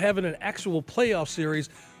uniqueness of having an actual playoff series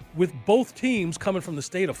with both teams coming from the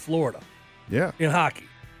state of Florida. Yeah. In hockey.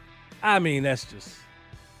 I mean, that's just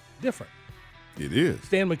different. It is.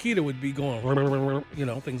 Stan Mikita would be going,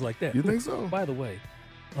 things like that. You think so? By the way,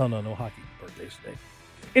 no hockey birthdays today.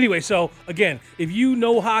 Anyway, so, again, if you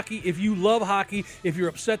know hockey, if you love hockey, if you're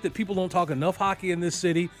upset that people don't talk enough hockey in this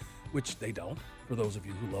city, which they don't, for those of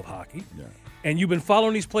you who love hockey, and you've been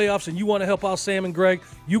following these playoffs and you want to help out Sam and Greg,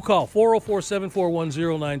 you call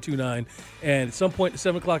 404-741-0929, and at some point in the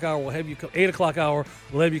 7 o'clock hour, 8 o'clock hour,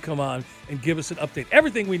 we'll have you come on and give us an update.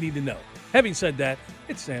 Everything we need to know. Having said that,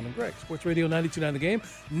 it's Sam and Greg, Sports Radio 92.9 The Game,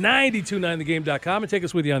 92.9thegame.com, and take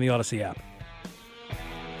us with you on the Odyssey app.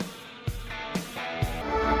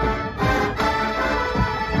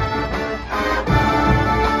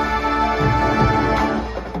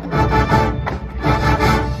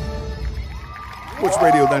 Sports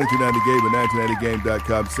Radio 92.9 The Game and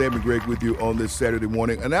 92.9thegame.com. Sam and Greg with you on this Saturday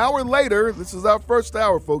morning. An hour later, this is our first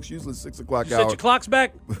hour, folks. Usually 6 o'clock hour. Set your clocks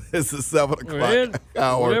back. It's the 7 o'clock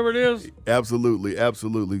hour. Whatever it is. Absolutely,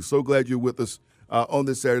 absolutely. So glad you're with us on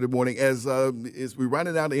this Saturday morning. As we're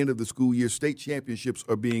running out the end of the school year, state championships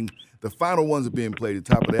the final ones are being played at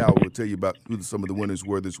the top of the hour. We'll tell you about who some of the winners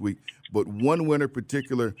were this week. But one winner in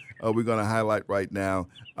particular we're going to highlight right now.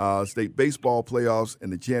 State baseball playoffs,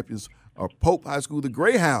 and the champions are Pope High School, the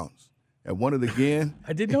Greyhounds. and won it again.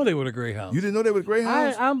 I didn't know they were the Greyhounds. You didn't know they were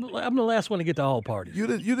Greyhounds? I'm the last one to get to all parties. You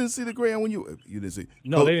didn't see the Greyhound when you didn't see?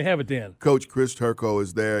 No, they didn't have it then. Coach Chris Turco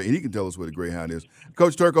is there, and he can tell us what a Greyhound is.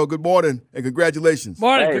 Coach Turco, good morning and congratulations.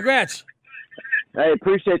 Morning, congrats. Hey,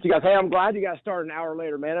 appreciate you guys. Hey, I'm glad you guys started an hour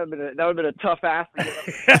later, man. That would have been a tough ask.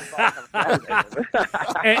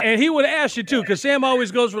 and he would ask you, too, because Sam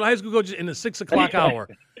always goes for the high school coaches in the 6 o'clock hour.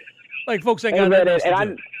 Like, folks ain't got nothing else to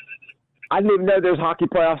do. I didn't even know there's hockey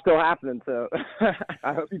playoffs still happening, so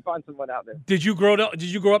I hope you find someone out there. Did you grow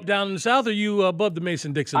up down in the South, or you above the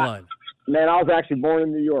Mason-Dixon line? Man, I was actually born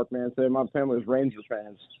in New York, man, so my family was Rangers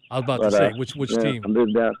fans. I was about to say, which team? I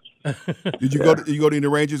moved down. Did you go to any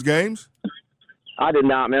Rangers games? I did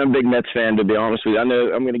not, man. I'm a big Mets fan, to be honest with you. I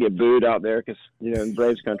know I'm going to get booed out there because, in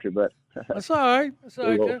Braves country, but that's all right. That's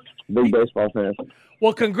all right. Big baseball fan.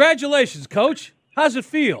 Well, congratulations, Coach. How's it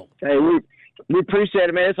feel? Hey, we appreciate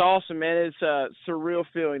it, man. It's awesome, man. It's a surreal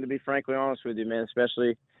feeling, to be frankly honest with you, man,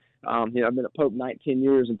 especially I've been at Pope 19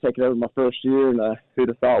 years and taking over my first year, and who'd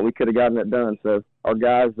have thought we could have gotten it done. So our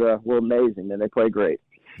guys were amazing, man. They played great.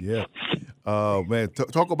 Yeah. Man,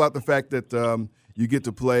 talk about the fact that you get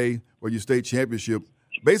to play for your state championship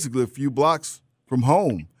basically a few blocks from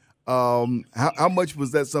home. How much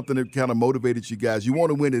was that something that kind of motivated you guys? You want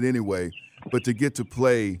to win it anyway, but to get to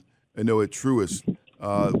play, at Truist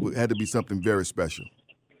had to be something very special.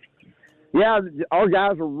 Yeah, our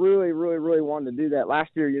guys were really, really, really wanting to do that.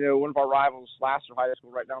 Last year, one of our rivals, Lasser High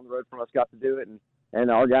School, right down the road from us, got to do it,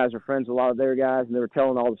 and our guys are friends with a lot of their guys, and they were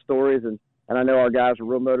telling all the stories, and I know our guys were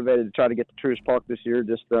real motivated to try to get to Truist Park this year.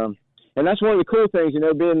 And that's one of the cool things,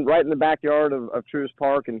 being right in the backyard of Truist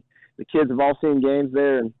Park, and the kids have all seen games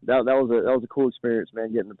there, and that was a cool experience,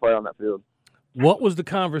 man, getting to play on that field. What was the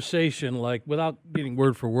conversation like, without getting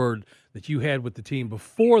word for word, that you had with the team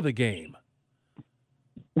before the game?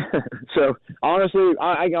 So, honestly,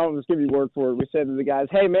 I'll just give you word for it. We said to the guys,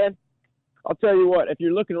 hey, man, I'll tell you what, if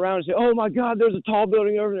you're looking around and say, oh, my God, there's a tall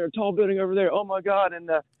building over there, a tall building over there, oh, my God, and,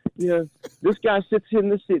 this guy sits in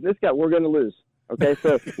this seat, this guy, we're going to lose. Okay,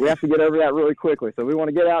 so we have to get over that really quickly. So we want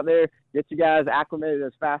to get out there, get you guys acclimated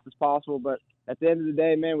as fast as possible. But at the end of the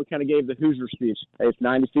day, man, we kind of gave the Hoosier speech. Hey, it's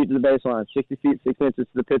 90 feet to the baseline, 60 feet, 6 inches to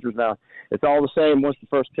the pitcher's mound. It's all the same once the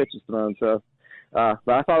first pitch is thrown. So, but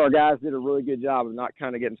I thought our guys did a really good job of not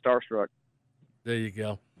kind of getting starstruck. There you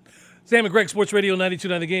go. Sam and Greg, Sports Radio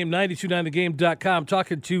 92.9 The Game, 92.9thegame.com,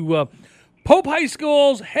 talking to Pope High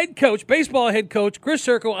School's head coach, baseball head coach, Chris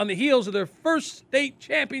Turco, on the heels of their first state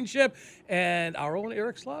championship, and our own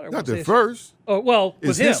Eric Slaughter. Not their first. Oh, well,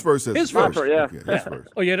 it's him. His first. Yeah. His first.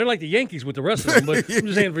 Oh, yeah, they're like the Yankees with the rest of them, but I'm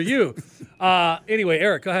just saying for you. Anyway,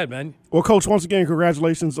 Eric, go ahead, man. Well, Coach, once again,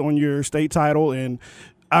 congratulations on your state title, and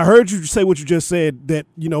I heard you say what you just said, that,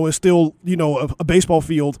 it's still, a baseball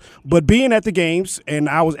field, but being at the games, and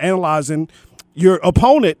I was analyzing, your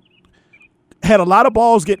opponent had a lot of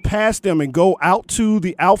balls get past them and go out to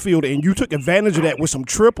the outfield, and you took advantage of that with some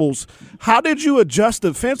triples. How did you adjust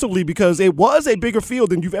defensively? Because it was a bigger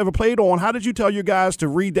field than you've ever played on. How did you tell your guys to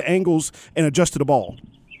read the angles and adjust to the ball?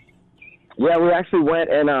 Yeah, we actually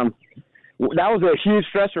went and that was a huge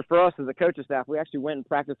stressor for us as a coaching staff. We actually went and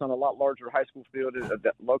practiced on a lot larger high school field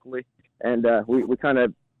locally, and we kind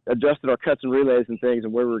of adjusted our cuts and relays and things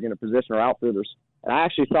and where we were going to position our outfielders. And I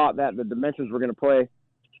actually thought that the dimensions were going to play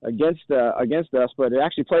against us, but it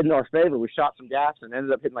actually played in our favor. We shot some gaps and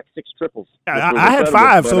ended up hitting like 6 triples. I had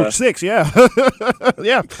 5, so 6, yeah.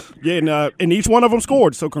 Yeah, and each one of them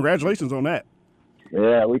scored, so congratulations on that.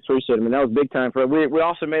 Yeah, we appreciate it. I mean, that was big time for us. We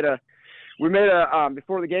also made a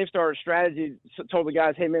before the game started, strategy, told the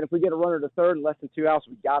guys, hey, man, if we get a runner to third in less than 2 outs,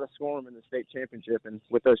 we got to score them in the state championship. And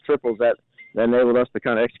with those triples, that enabled us to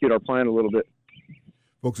kind of execute our plan a little bit.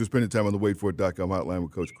 Folks are spending time on the WaitFor.com hotline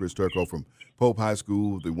with Coach Chris Turco from Pope High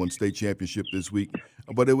School. They won state championship this week.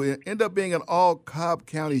 But it would end up being an all-Cobb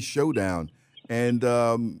County showdown. And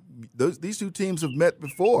these two teams have met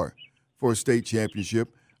before for a state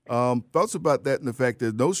championship. Thoughts about that and the fact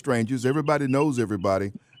that no strangers, everybody knows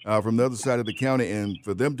everybody from the other side of the county, and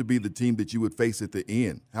for them to be the team that you would face at the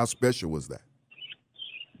end. How special was that?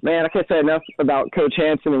 Man, I can't say enough about Coach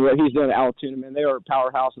Hanson and what he's doing at Allatoona. Man, they are a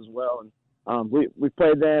powerhouse as well. And we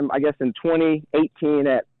played them, I guess, in 2018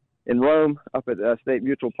 in Rome up at State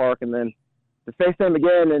Mutual Park, and then to face them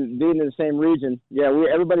again and being in the same region,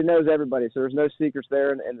 everybody knows everybody, so there's no secrets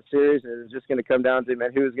there in the series, and it's just going to come down to,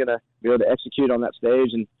 man, who's going to be able to execute on that stage,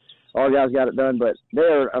 and all guys got it done. But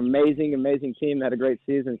they're an amazing, amazing team. They had a great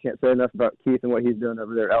season. Can't say enough about Keith and what he's doing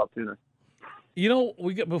over there at Allatoona.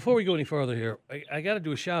 Before we go any further here, I got to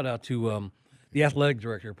do a shout out to the athletic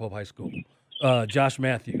director of Pope High School. Josh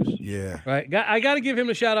Matthews. Yeah. Right. I got to give him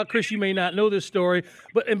a shout out. Chris, you may not know this story,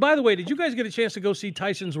 and by the way, did you guys get a chance to go see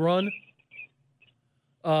Tyson's Run?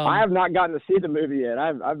 I have not gotten to see the movie yet. I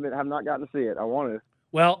have not gotten to see it. I want to.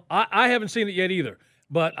 Well, I haven't seen it yet either,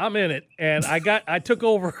 but I'm in it, and I took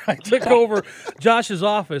over Josh's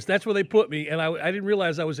office. That's where they put me, and I didn't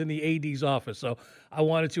realize I was in the AD's office. So I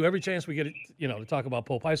wanted to, every chance we get to talk about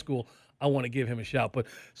Pope High School, I want to give him a shout. But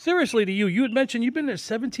seriously, to you had mentioned you've been there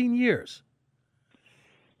 17 years.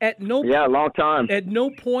 A long time. At no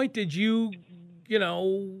point did you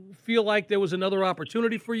feel like there was another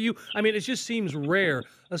opportunity for you? I mean, it just seems rare,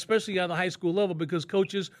 especially on the high school level, because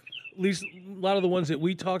coaches, at least a lot of the ones that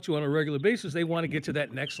we talk to on a regular basis, they want to get to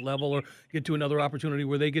that next level or get to another opportunity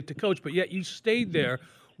where they get to coach. But yet you stayed there.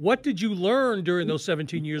 What did you learn during those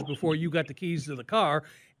 17 years before you got the keys to the car?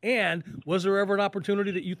 And was there ever an opportunity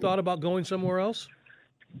that you thought about going somewhere else?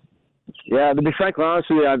 Yeah, to be frankly honest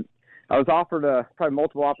with you, I was offered probably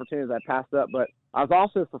multiple opportunities I passed up, but I was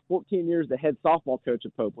also for 14 years the head softball coach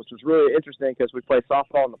at Pope, which was really interesting because we play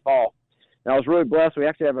softball in the fall. And I was really blessed. We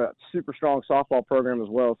actually have a super strong softball program as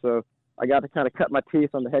well, so I got to kind of cut my teeth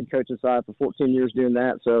on the head coaching side for 14 years doing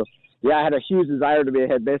that. So, yeah, I had a huge desire to be a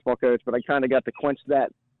head baseball coach, but I kind of got to quench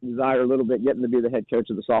that desire a little bit getting to be the head coach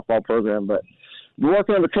of the softball program. But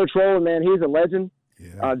working under Coach Rowland, man, he's a legend.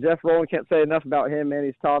 Yeah. Jeff Rowland, can't say enough about him, man.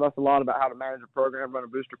 He's taught us a lot about how to manage a program, run a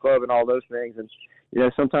booster club, and all those things. And,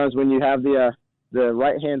 sometimes when you have the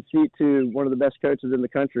right-hand seat to one of the best coaches in the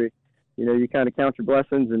country, you kind of count your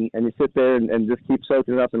blessings and you sit there and just keep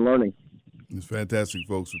soaking it up and learning. It's fantastic,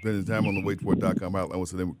 folks. Spending time on the WaitFor.com outline.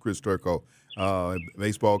 What's the name? Chris Turco,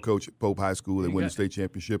 baseball coach at Pope High School. They won the state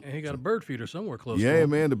championship. And he got a bird feeder somewhere close to him. Yeah,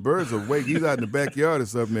 man, the birds are awake. He's out in the backyard or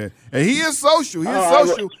something, man. And he is social.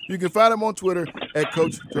 Social. You can find him on Twitter at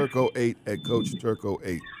Coach Turco8, at Coach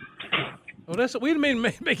Turco8. Well, we didn't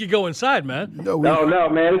make you go inside, man. No,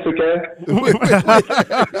 man, it's okay. We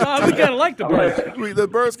kind of like the birds. The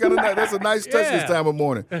birds kind of nice. That's a nice touch this time of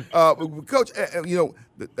morning. Coach,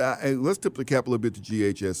 let's tip the cap a little bit to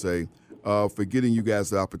GHSA for getting you guys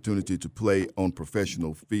the opportunity to play on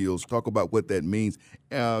professional fields. Talk about what that means,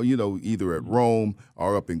 either at Rome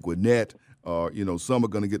or up in Gwinnett. Some are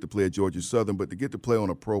going to get to play at Georgia Southern, but to get to play on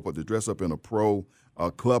a pro, or to dress up in a pro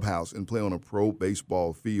clubhouse and play on a pro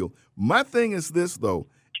baseball field. My thing is this, though.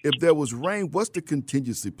 If there was rain, what's the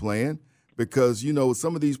contingency plan? Because,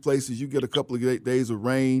 some of these places you get a couple of days of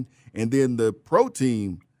rain, and then the pro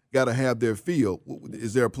team got to have their field.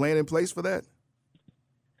 Is there a plan in place for that?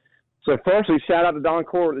 So firstly, shout out to Don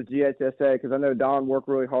Court at the GHSA, because I know Don worked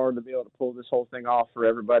really hard to be able to pull this whole thing off for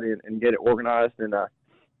everybody and get it organized. And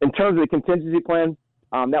in terms of the contingency plan,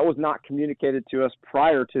 that was not communicated to us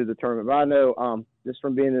prior to the tournament. But I know just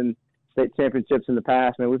from being in state championships in the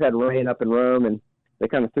past, man, we've had rain up in Rome, and they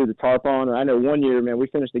kind of threw the tarp on. And I know one year, man, we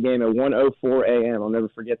finished the game at 1:04 a.m. I'll never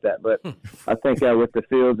forget that. But I think with the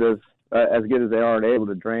fields as good as they are and able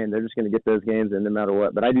to drain, they're just going to get those games in no matter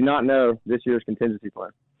what. But I do not know this year's contingency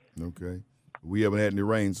plan. Okay. We haven't had any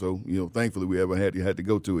rain, so, thankfully we haven't had to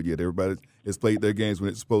go to it yet. Everybody has played their games when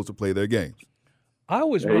it's supposed to play their games. I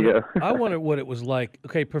wondered what it was like.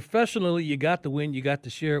 Okay, professionally, you got the win, you got to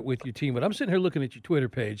share it with your team. But I'm sitting here looking at your Twitter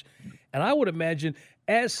page, and I would imagine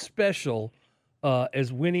as special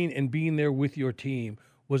as winning and being there with your team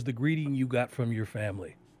was the greeting you got from your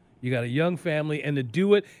family. You got a young family, and to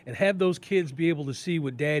do it and have those kids be able to see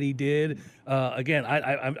what Daddy did. Again,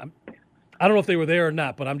 I don't know if they were there or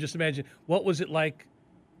not, but I'm just imagining, what was it like,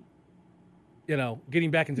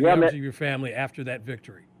 getting back into the arms of your family after that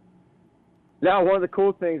victory? Now, one of the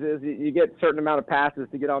cool things is you get a certain amount of passes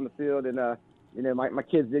to get on the field, and my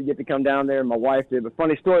kids did get to come down there, and my wife did. But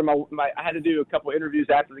funny story, I had to do a couple interviews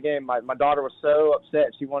after the game. My daughter was so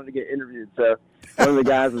upset she wanted to get interviewed, so one of the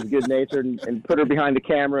guys was good-natured and put her behind the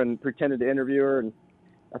camera and pretended to interview her. And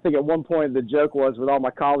I think at one point the joke was with all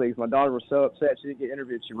my colleagues, my daughter was so upset she didn't get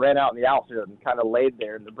interviewed. She ran out in the outfield and kind of laid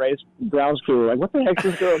there. And the Braves grounds crew were like, "What the heck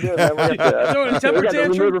is this girl doing? We got to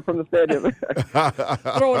remove her from the stadium."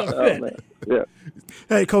 Throwing a fit. Man. Yeah.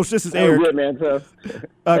 Hey, Coach, this is Eric. Good, man. So,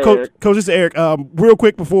 Coach, this is Eric. Real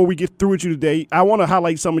quick before we get through with you today, I want to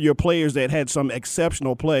highlight some of your players that had some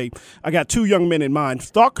exceptional play. I got two young men in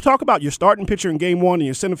mind. Talk about your starting pitcher in Game 1 and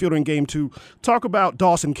your center fielder in Game 2. Talk about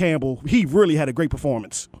Dawson Campbell. He really had a great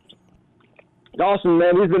performance. Dawson,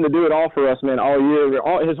 man, he's going to do it all for us, man, all year,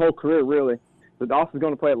 his whole career, really. So Dawson's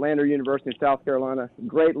going to play at Lander University in South Carolina.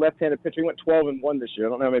 Great left-handed pitcher. He went 12-1 this year. I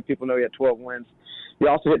don't know how many people know he had 12 wins. He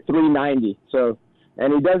also hit .390.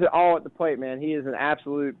 And he does it all at the plate, man. He is an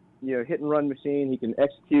absolute, hit-and-run machine. He can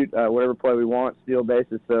execute whatever play we want, steal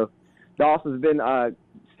bases. So Dawson's been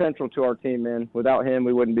central to our team, man. Without him,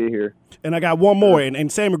 we wouldn't be here. And I got one more.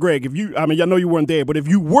 And Sam McGregor, I know you weren't there, but if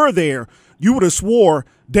you were there, you would have swore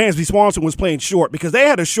Dansby Swanson was playing short because they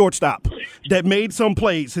had a shortstop that made some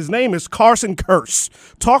plays. His name is Carson Curse.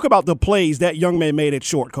 Talk about the plays that young man made at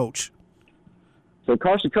short, Coach. So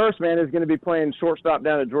Carson Curse, man, is going to be playing shortstop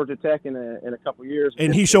down at Georgia Tech in a couple years.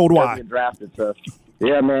 And he showed why. Get drafted, so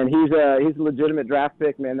yeah, man, he's a legitimate draft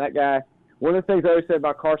pick, man. That guy. One of the things I always say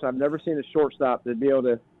about Carson, I've never seen a shortstop to be able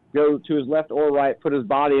to go to his left or right, put his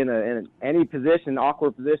body in any position,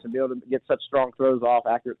 awkward position, be able to get such strong throws off,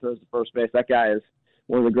 accurate throws to first base. That guy is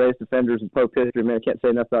one of the greatest defenders in pro history. Man, I can't say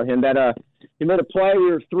enough about him. He made a play.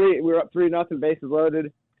 We were up 3-0, bases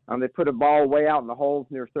loaded. They put a ball way out in the hole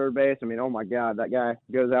near third base. I mean, oh my God, that guy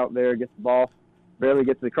goes out there, gets the ball, barely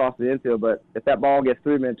gets it across the infield. But if that ball gets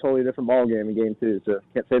through, man, totally different ball game in game 2. So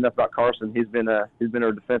can't say enough about Carson. He's been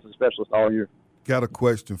our defensive specialist all year. Got a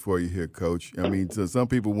question for you here, Coach. I mean, to some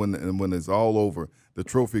people, when it's all over, the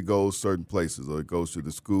trophy goes certain places, or it goes to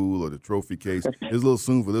the school or the trophy case. It's a little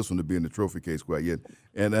soon for this one to be in the trophy case quite yet.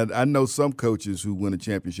 And I know some coaches who win a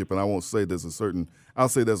championship, and I won't say I'll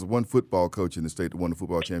say there's one football coach in the state that won the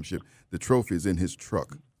football championship. The trophy is in his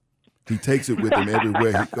truck. He takes it with him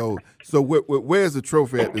everywhere he goes. So where's the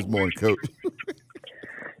trophy at this morning, Coach?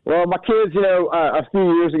 Well, my kids, a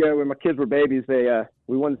few years ago when my kids were babies,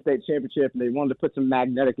 we won the state championship, and they wanted to put some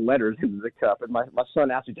magnetic letters into the cup. And my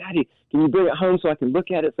son asked me, Daddy, can you bring it home so I can look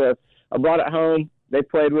at it? So I brought it home. They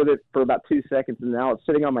played with it for about 2 seconds, and now it's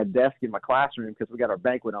sitting on my desk in my classroom because we got our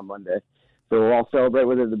banquet on Monday. So we'll all celebrate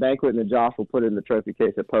with it at the banquet, and then Josh will put it in the trophy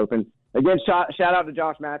case at Pope. And again, shout out to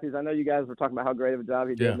Josh Matthews. I know you guys were talking about how great of a job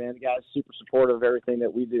he did, man. The guy's super supportive of everything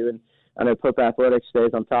that we do, and I know Pope Athletics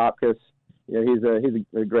stays on top because he's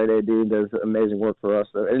a great AD and does amazing work for us.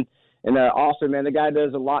 So, and also, man, the guy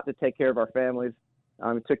does a lot to take care of our families.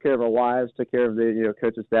 He took care of our wives, took care of the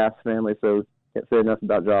coaching staff, family. So can't say enough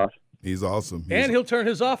about Josh. He's awesome. And he'll turn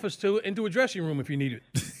his office into a dressing room if you need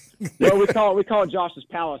it. Well, we call it Josh's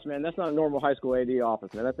Palace, man. That's not a normal high school AD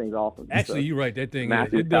office, man. That thing's awesome. Actually, you're right. That thing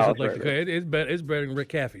it doesn't look like it's better than Rick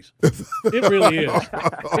Caffey's. It really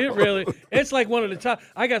is. It's like one of the top.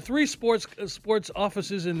 I got 3 sports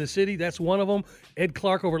offices in the city. That's one of them. Ed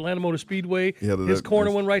Clark over Atlanta Motor Speedway. Yeah, his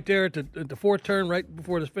corner one right there at the fourth turn, right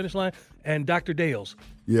before the finish line, and Dr. Dale's.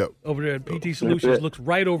 Yep. Over there at PT Solutions, looks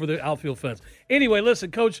right over the outfield fence. Anyway,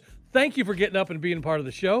 listen, Coach, thank you for getting up and being part of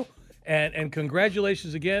the show. And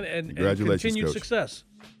congratulations again and continued Coach. Success.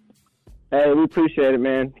 Hey, we appreciate it,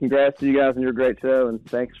 man. Congrats to you guys on your great show, and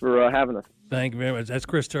thanks for having us. Thank you very much. That's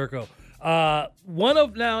Chris Turco. He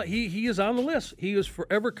is on the list. He is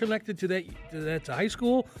forever connected to that high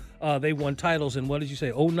school. They won titles in, what did you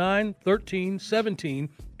say, 09, 13, 17,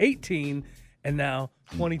 18, and now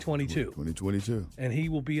 2022. 2022. And he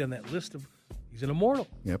will be on that list of. He's an immortal.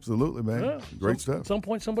 Absolutely, man. Yeah. Great stuff. At some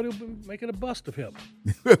point, somebody will be making a bust of him.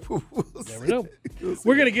 Never know.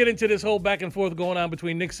 We're going to get into this whole back and forth going on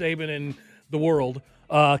between Nick Saban and the world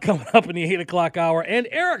coming up in the 8 o'clock hour, and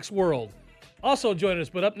Eric's World also joining us.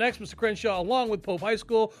 But up next, Mr. Crenshaw, along with Pope High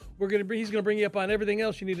School, he's going to bring you up on everything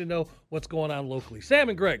else you need to know what's going on locally. Sam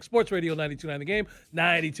and Greg, Sports Radio 92.9 The Game,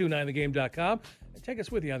 929thegame.com, and take us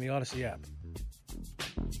with you on the Odyssey app.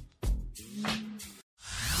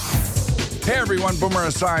 Hey everyone, Boomer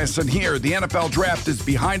Esiason here. The NFL Draft is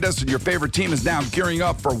behind us and your favorite team is now gearing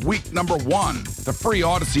up for week number 1. The free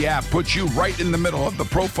Odyssey app puts you right in the middle of the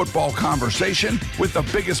pro football conversation with the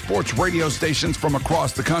biggest sports radio stations from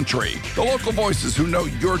across the country. The local voices who know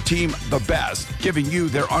your team the best, giving you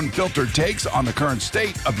their unfiltered takes on the current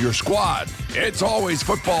state of your squad. It's always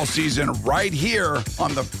football season right here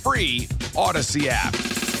on the free Odyssey app.